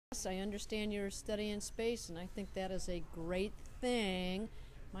Yes, I understand you're studying space, and I think that is a great thing.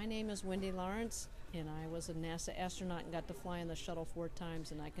 My name is Wendy Laurence, and I was a NASA astronaut and got to fly in the shuttle 4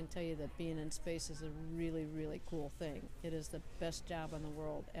 times, and I can tell you that being in space is a really, really cool thing. It is the best job in the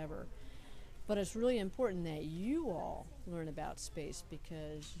world ever. But it's really important that you all learn about space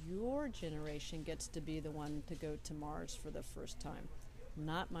because your generation gets to be the one to go to Mars for the first time.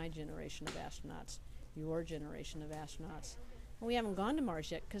 Not my generation of astronauts, your generation of astronauts. And we haven't gone to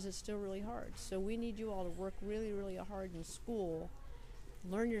Mars yet because it's still really hard. So we need you all to work really, really hard in school.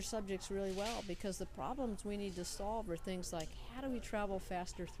 Learn your subjects really well because the problems we need to solve are things like how do we travel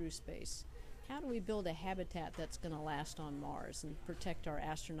faster through space? How do we build a habitat that's going to last on Mars and protect our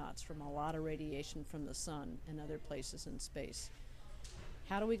astronauts from a lot of radiation from the sun and other places in space?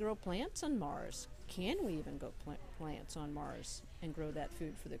 How do we grow plants on Mars? Can we even grow plants on Mars and grow that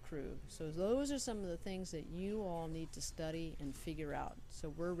food for the crew? So those are some of the things that you all need to study and figure out.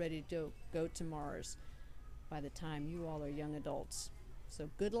 So we're ready to go to Mars by the time you all are young adults. So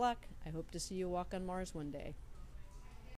good luck. I hope to see you walk on Mars one day.